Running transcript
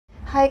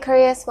Hi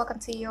Aquarius, welcome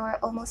to your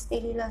almost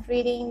daily love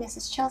reading. This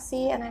is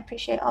Chelsea and I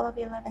appreciate all of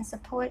your love and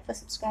support for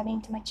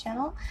subscribing to my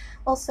channel.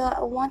 Also,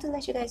 I want to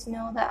let you guys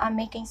know that I'm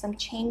making some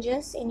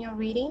changes in your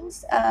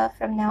readings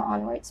from now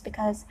onwards,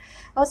 because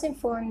I was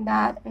informed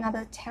that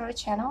another tarot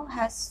channel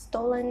has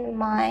stolen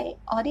my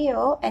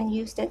audio and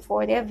used it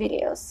for their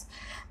videos.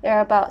 There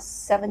are about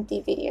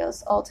 70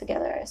 videos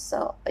altogether,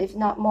 so if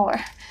not more.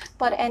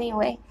 But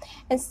anyway,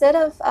 instead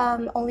of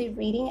only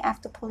reading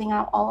after pulling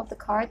out all of the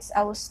cards,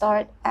 I will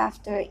start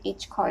after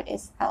each card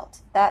is out.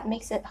 That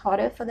makes it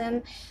harder for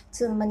them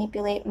to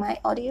manipulate my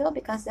audio,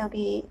 because there'll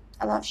be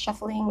a lot of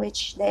shuffling,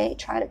 which they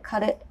try to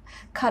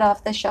cut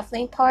off the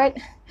shuffling part.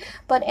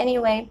 But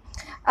anyway,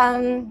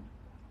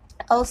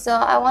 also,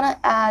 I want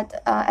to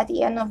add at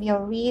the end of your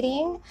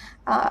reading,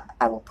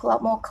 I will pull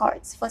out more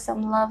cards for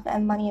some love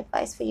and money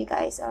advice for you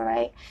guys,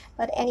 alright?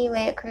 But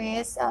anyway,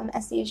 Aquarius,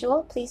 as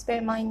usual, please bear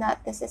in mind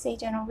that this is a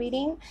general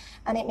reading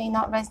and it may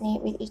not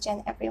resonate with each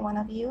and every one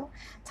of you.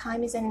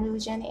 Time is an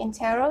illusion in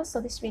tarot, so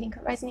this reading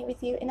could resonate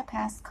with you in the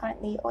past,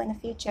 currently, or in the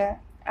future.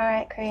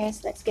 Alright,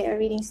 Aquarius, let's get our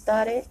reading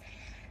started.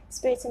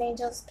 Spirits and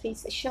angels,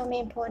 please show me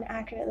important,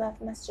 accurate love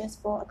messages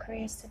for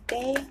Aquarius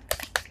today.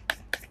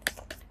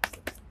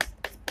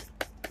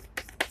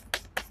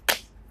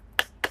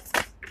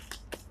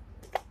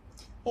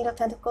 Eight of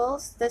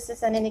Pentacles, this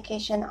is an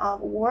indication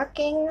of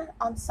working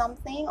on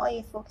something, or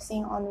you're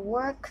focusing on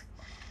work.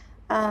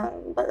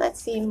 But let's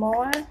see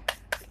more.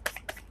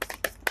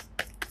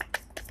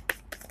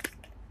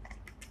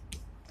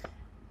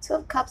 Two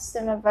of Cups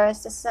in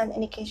reverse, this is an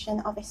indication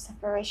of a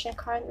separation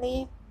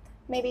currently.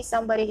 Maybe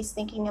somebody is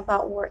thinking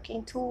about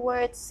working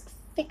towards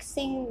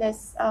fixing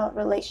this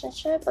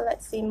relationship, but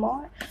let's see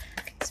more.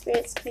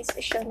 Spirits, please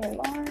show me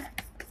more.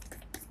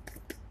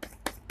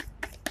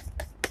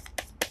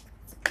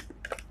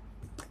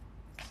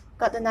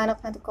 Got the Nine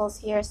of Pentacles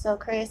here, so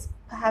Aquarius,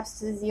 perhaps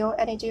this is your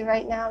energy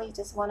right now. You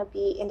just want to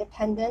be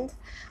independent,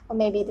 or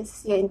maybe this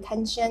is your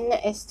intention,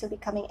 is to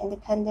becoming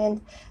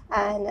independent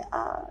and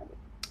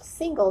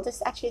single. This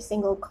is actually a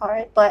single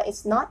card, but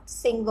it's not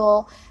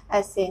single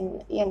as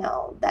in, you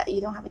know, that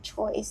you don't have a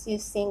choice. You're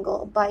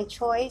single by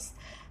choice,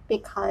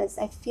 because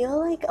I feel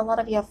like a lot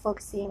of you are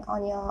focusing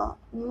on your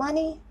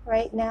money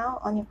right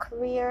now, on your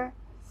career.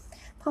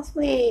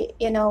 Possibly,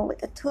 you know, with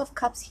the Two of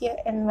Cups here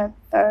in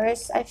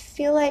reverse, I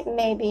feel like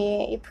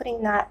maybe you're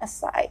putting that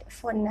aside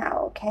for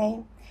now, okay?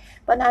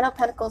 But Nine of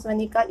Pentacles, when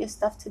you got your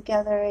stuff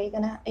together,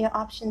 your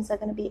options are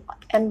gonna be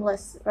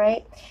endless,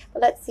 right?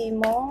 But let's see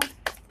more.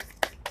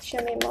 Show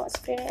me more,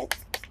 Spirit.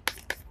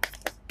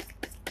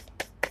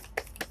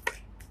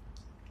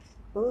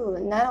 Ooh,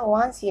 Nine of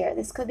Wands here.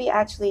 This could be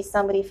actually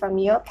somebody from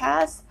your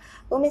past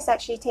whom is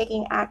actually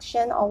taking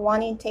action or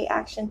wanting to take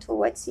action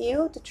towards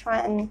you to try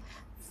and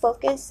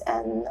focus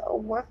and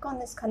work on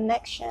this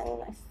connection.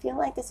 I feel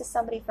like this is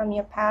somebody from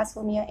your past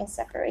whom you're in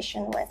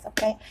separation with,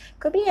 okay?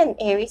 Could be an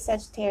Aries,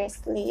 Sagittarius,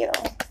 Leo.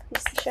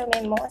 Please show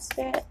me more,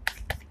 Spirit.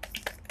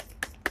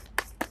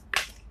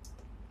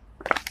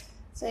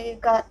 So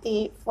you've got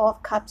the Four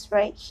of Cups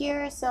right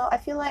here. So I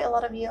feel like a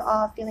lot of you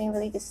are feeling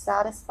really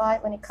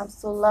dissatisfied when it comes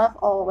to love,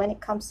 or when it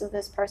comes to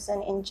this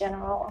person in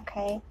general,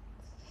 okay?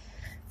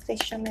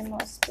 Please show me more,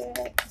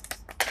 Spirit.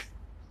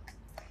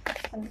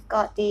 And we've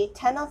got the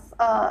Ten of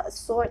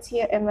Swords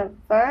here in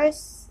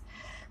reverse.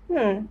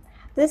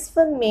 This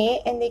for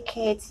me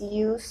indicates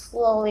you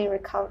slowly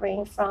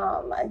recovering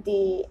from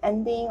the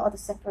ending or the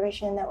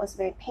separation that was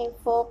very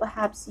painful.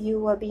 Perhaps you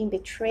were being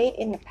betrayed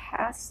in the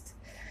past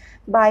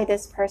by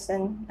this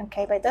person,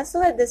 okay? But that's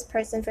what this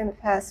person from the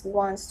past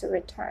wants to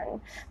return.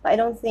 But I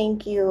don't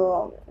think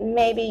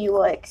maybe you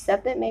will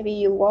accept it, maybe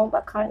you won't,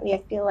 but currently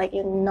I feel like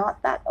you're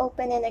not that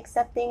open in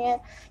accepting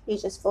it. You're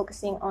just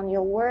focusing on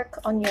your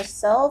work, on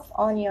yourself,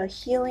 on your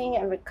healing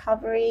and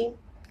recovery.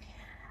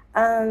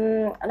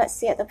 Let's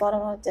see at the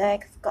bottom of the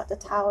deck, I've got the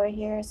Tower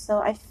here. So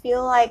I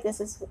feel like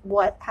this is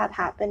what had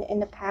happened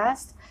in the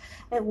past.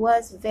 It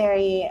was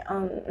very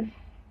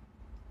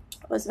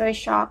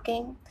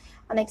shocking,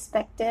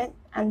 unexpected,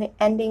 and the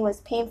ending was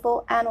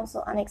painful and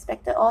also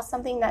unexpected, or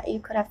something that you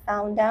could have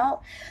found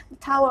out. The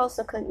Tower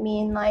also could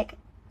mean like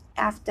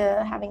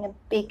after having a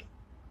big,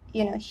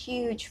 you know,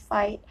 huge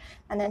fight,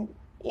 and then,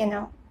 you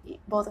know,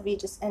 both of you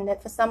just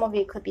ended. For some of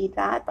you it could be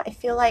that, but I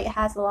feel like it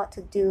has a lot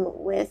to do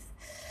with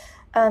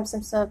some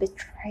sort of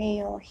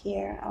betrayal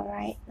here. All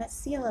right, let's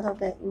see a little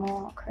bit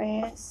more,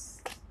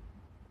 Aquarius.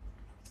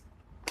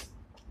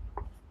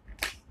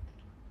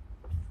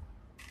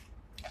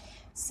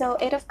 So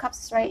Eight of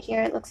Cups is right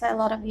here. It looks like a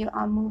lot of you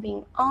are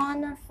moving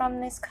on from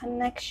this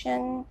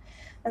connection.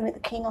 And with the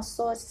King of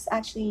Swords, it's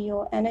actually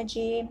your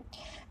energy.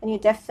 And you're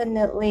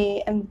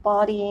definitely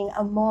embodying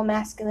a more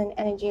masculine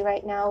energy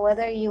right now.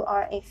 Whether you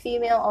are a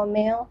female or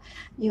male,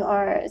 you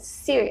are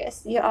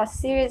serious. You are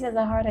serious as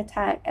a heart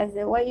attack, as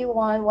in what you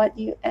want, what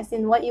you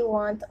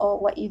want or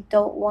what you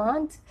don't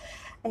want.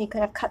 And you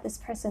could have cut this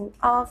person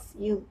off.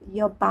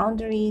 Your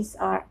boundaries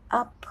are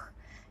up.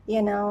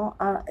 You know,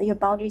 your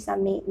boundaries are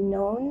made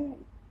known,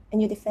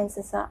 and your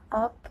defenses are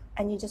up,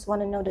 and you just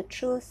want to know the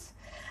truth.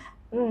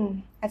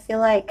 I feel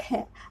like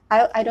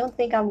I don't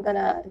think I'm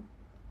gonna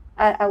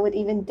I would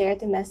even dare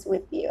to mess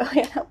with you.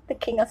 You know, the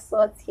King of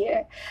Swords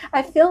here.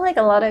 I feel like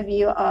a lot of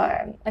you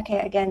are, okay,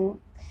 again,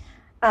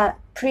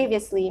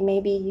 previously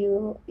maybe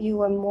you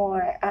were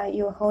more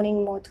you were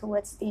honing more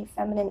towards the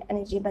feminine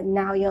energy, but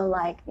now you're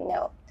like,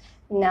 no,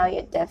 now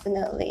you're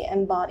definitely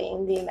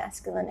embodying the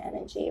masculine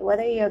energy,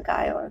 whether you're a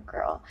guy or a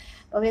girl.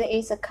 But with the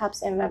Ace of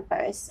Cups in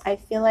reverse, I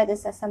feel like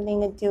this has something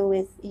to do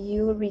with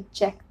you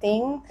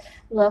rejecting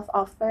love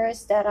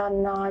offers that are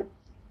not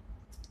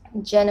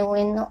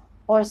genuine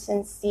or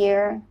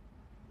sincere.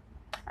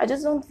 I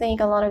just don't think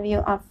a lot of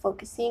you are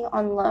focusing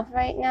on love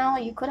right now.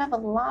 You could have a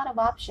lot of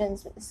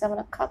options with the Seven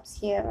of Cups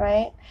here,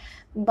 right?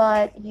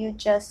 But you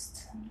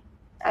just,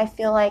 I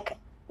feel like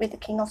with the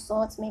King of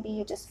Swords, maybe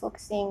you're just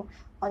focusing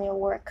on your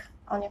work,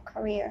 on your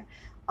career,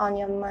 on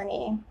your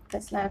money.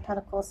 This Nine of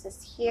Pentacles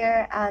is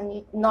here, and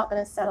you're not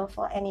going to settle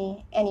for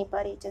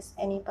anybody, just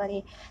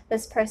anybody.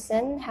 This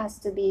person has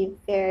to be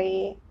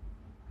very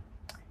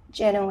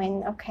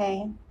genuine,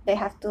 okay? They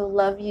have to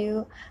love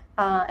you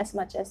as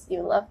much as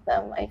you love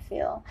them, I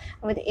feel.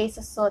 And with the Ace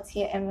of Swords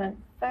here in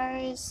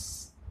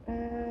reverse,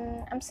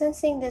 I'm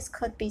sensing this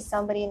could be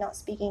somebody not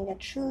speaking the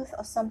truth,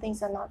 or some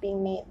things are not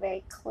being made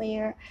very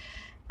clear.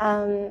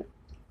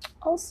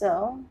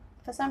 Also,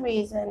 for some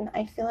reason,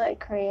 I feel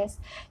like, Aquarius,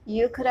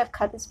 you could have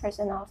cut this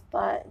person off,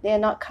 but they're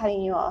not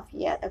cutting you off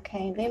yet,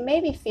 okay? They may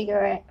be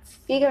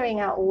figuring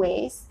out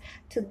ways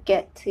to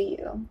get to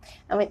you.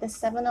 And with the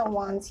Seven of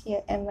Wands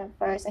here in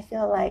reverse, I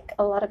feel like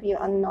a lot of you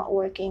are not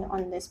working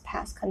on this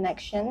past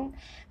connection.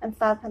 And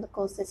Five of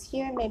Pentacles is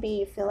here. Maybe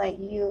you feel like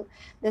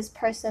this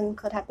person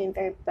could have been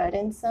very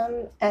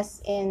burdensome,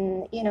 as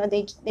in, you know,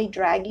 they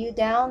drag you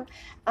down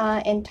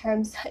in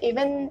terms,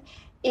 even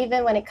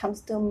when it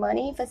comes to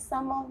money for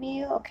some of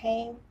you,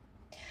 okay?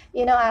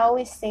 You know, I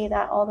always say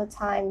that all the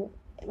time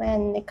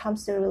when it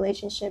comes to a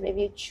relationship. If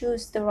you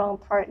choose the wrong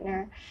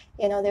partner,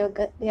 you know,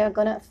 they are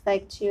going to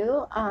affect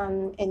you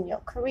in your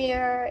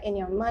career, in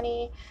your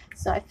money.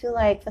 So I feel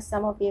like for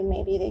some of you,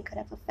 maybe they could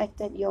have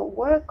affected your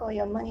work or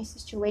your money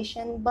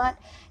situation. But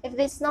if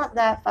it's not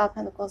that, Five of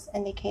Pentacles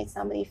indicates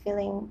somebody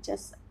feeling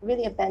just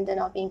really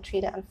abandoned or being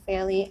treated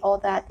unfairly, or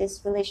that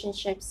this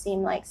relationship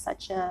seemed like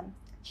such a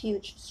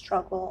huge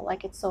struggle,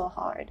 like it's so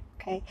hard,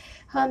 okay?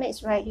 Hermit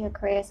is right here,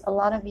 Aquarius. A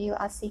lot of you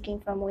are seeking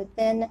from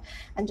within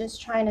and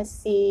just trying to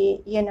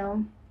see, you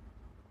know,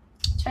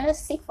 trying to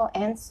seek for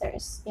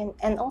answers.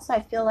 And also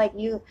I feel like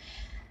you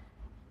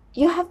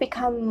have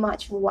become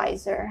much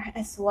wiser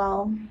as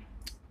well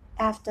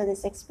after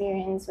this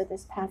experience with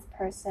this past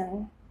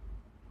person.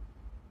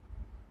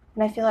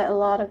 And I feel like a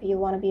lot of you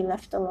want to be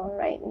left alone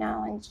right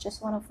now and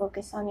just want to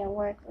focus on your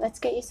work. Let's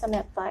get you some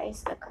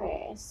advice,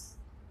 Aquarius.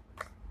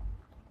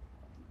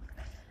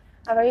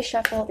 I've already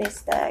shuffled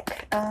this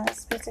deck.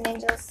 Spirits and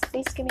angels,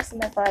 please give me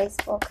some advice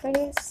for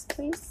Aquarius,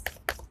 please.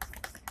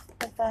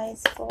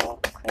 Advice for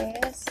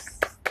Aquarius.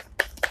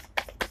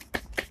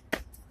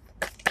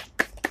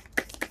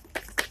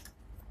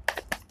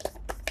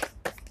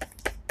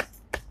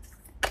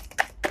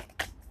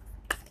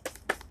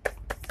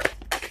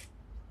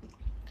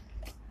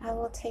 I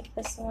will take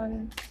this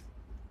one.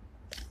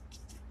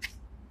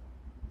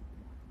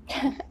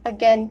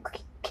 Again,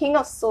 King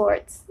of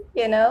Swords,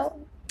 you know?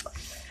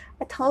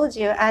 I told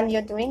you, and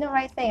you're doing the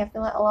right thing. I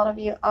feel like a lot of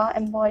you are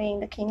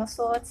embodying the King of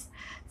Swords.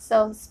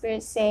 So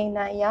Spirit's saying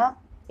that, yeah,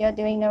 you're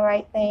doing the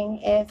right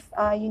thing. If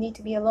you need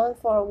to be alone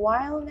for a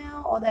while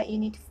now, or that you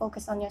need to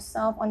focus on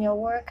yourself, on your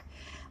work,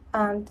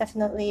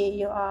 definitely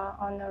you are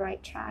on the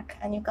right track.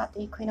 And you got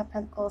the Queen of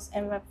Pentacles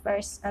in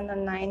reverse and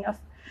the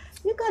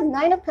you got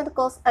Nine of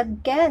Pentacles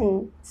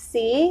again.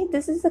 See,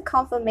 this is a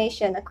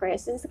confirmation,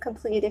 Aquarius. This is a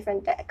completely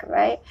different deck,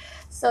 right?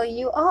 So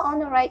you are on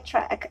the right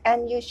track,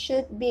 and you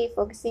should be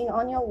focusing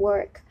on your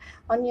work,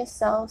 on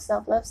yourself.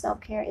 Self-love,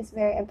 self-care is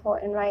very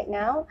important right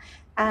now.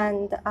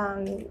 And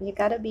you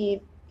got to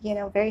be, you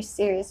know, very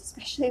serious,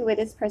 especially with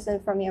this person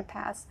from your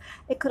past.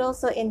 It could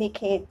also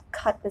indicate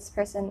cut this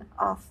person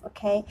off,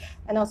 okay?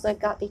 And also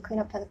got the Queen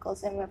of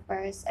Pentacles in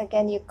reverse.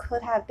 Again, you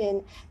could have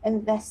been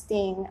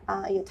investing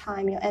your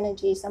time, your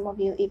energy, some of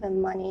you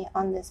even money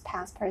on this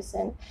past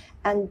person,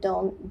 and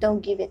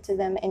don't give it to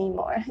them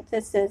anymore.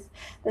 This is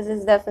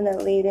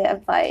definitely the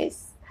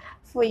advice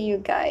for you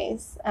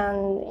guys.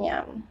 And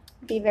yeah,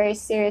 be very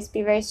serious,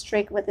 be very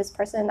strict with this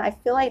person. I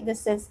feel like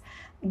this is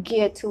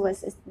geared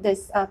towards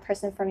this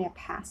person from your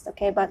past,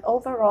 okay? But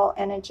overall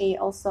energy,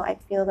 also I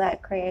feel that,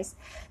 Aquarius,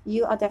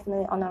 you are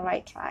definitely on the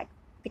right track,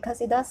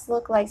 because it does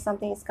look like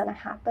something is gonna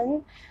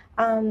happen.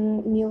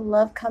 New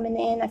love coming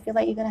in. I feel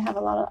like you're gonna have a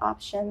lot of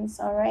options.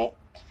 All right,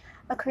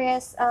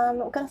 Aquarius,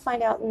 we're gonna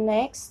find out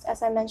next,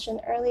 as I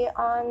mentioned earlier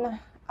on,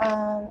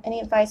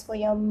 any advice for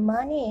your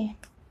money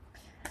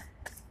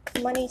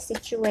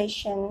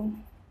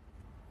situation.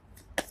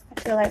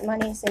 I feel like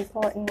money is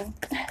important.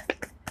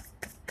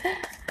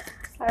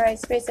 All right,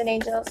 spirits and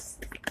angels,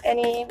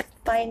 any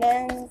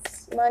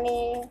finance,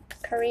 money,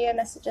 career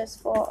messages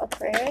for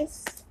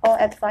Aquarius,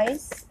 or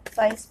advice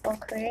for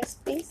Aquarius,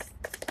 please.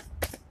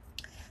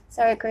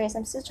 Sorry, Aquarius,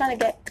 I'm still trying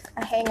to get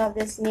a hang of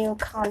this new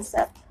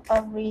concept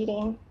of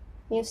reading,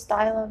 new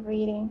style of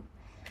reading.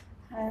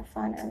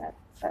 Hierophant and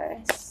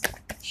reverse.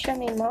 Show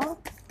me more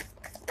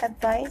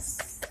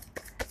advice,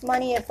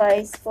 money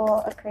advice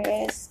for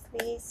Aquarius,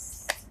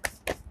 please.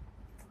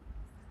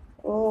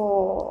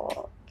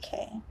 Oh,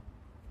 okay.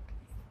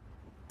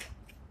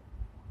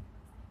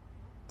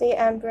 The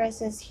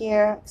Empress is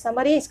here.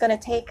 Somebody is going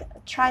to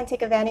try and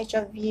take advantage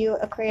of you,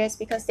 Aquarius,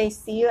 because they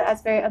see you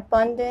as very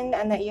abundant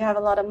and that you have a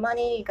lot of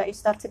money, you got your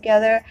stuff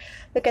together.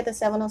 Look at the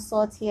Seven of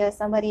Swords here.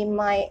 Somebody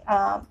might,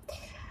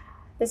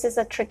 this is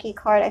a tricky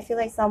card. I feel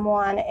like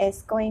someone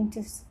is going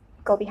to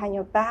go behind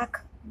your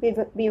back.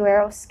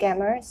 Beware of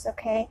scammers,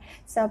 okay?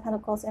 Seven of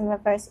Pentacles in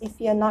reverse.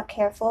 If you're not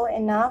careful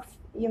enough,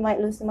 you might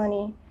lose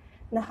money.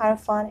 The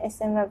Hierophant is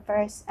in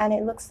reverse, and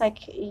it looks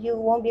like you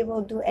won't be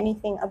able to do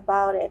anything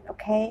about it,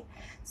 okay?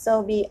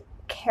 So be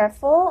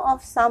careful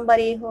of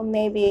somebody who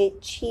may be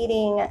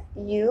cheating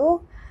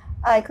you.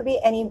 It could be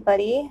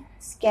anybody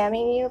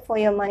scamming you for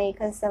your money,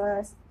 because Seven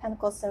of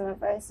Pentacles in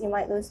reverse, you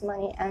might lose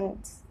money. And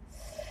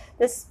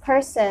this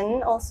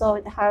person, also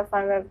with the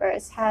Hierophant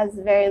reverse, has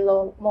very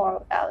low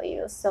moral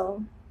value.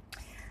 So,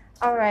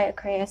 all right,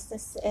 Aquarius,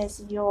 this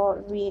is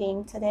your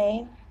reading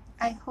today.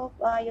 I hope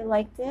you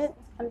liked it.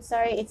 I'm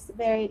sorry,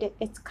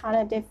 it's kind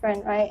of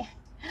different, right?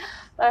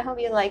 But I hope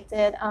you liked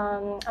it.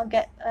 I'll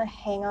get a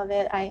hang of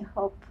it, I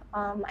hope.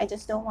 I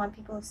just don't want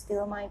people to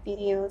steal my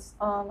videos,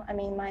 I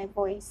mean my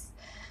voice.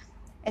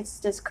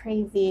 It's just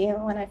crazy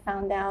when I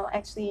found out.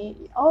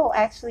 Actually,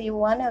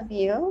 one of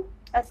you,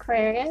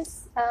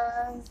 Aquarius,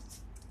 I'm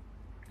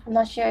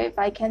not sure if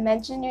I can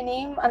mention your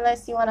name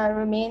unless you want to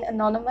remain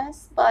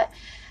anonymous, but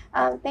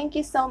thank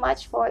you so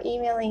much for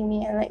emailing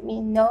me and let me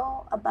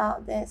know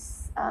about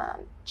this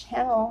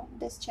channel.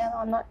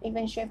 I'm not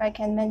even sure if I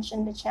can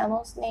mention the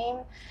channel's name.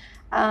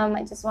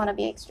 I just want to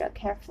be extra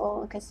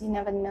careful because you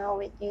never know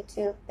with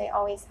YouTube. They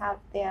always have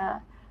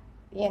their,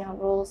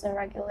 rules and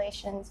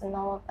regulations and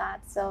all of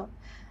that. So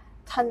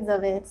tons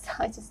of it. So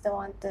I just don't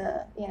want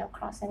to,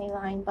 cross any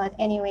line. But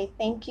anyway,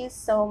 thank you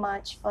so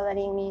much for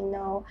letting me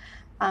know,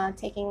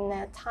 taking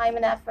the time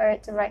and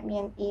effort to write me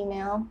an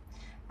email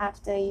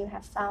after you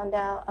have found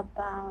out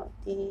about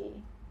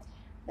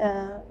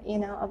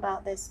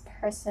about this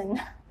person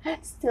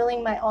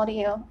stealing my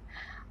audio.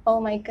 Oh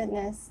my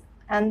goodness.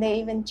 And they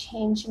even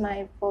changed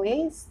my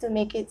voice to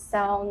make it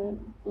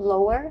sound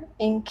lower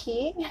in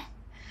key.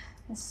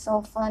 It's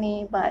so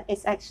funny, but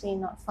it's actually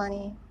not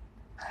funny.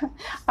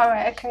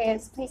 Alright,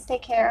 Aquarius, please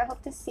take care. I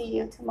hope to see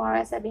you tomorrow,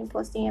 as I've been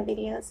posting your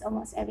videos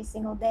almost every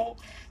single day.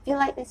 If you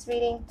like this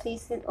reading,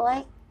 please hit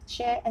like,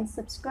 share, and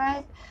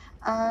subscribe.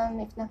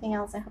 If nothing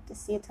else, I hope to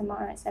see you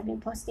tomorrow, as I've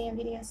been posting your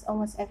videos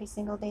almost every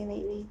single day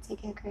lately.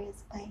 Take care,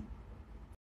 Aquarius. Bye.